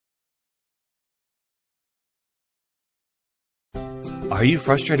Are you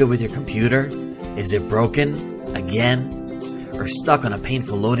frustrated with your computer? Is it broken? Again? Or stuck on a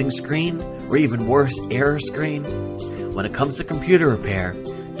painful loading screen? Or even worse, error screen? When it comes to computer repair,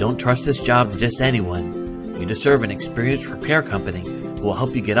 don't trust this job to just anyone. You deserve an experienced repair company who will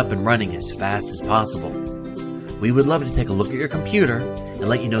help you get up and running as fast as possible. We would love to take a look at your computer and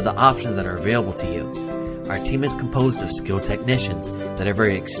let you know the options that are available to you. Our team is composed of skilled technicians that are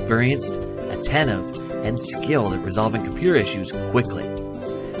very experienced, attentive, and skilled at resolving computer issues quickly.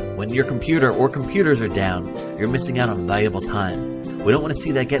 When your computer or computers are down, you're missing out on valuable time. We don't want to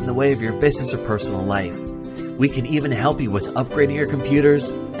see that get in the way of your business or personal life. We can even help you with upgrading your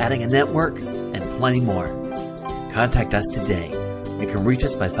computers, adding a network, and plenty more. Contact us today. You can reach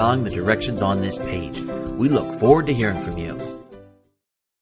us by following the directions on this page. We look forward to hearing from you.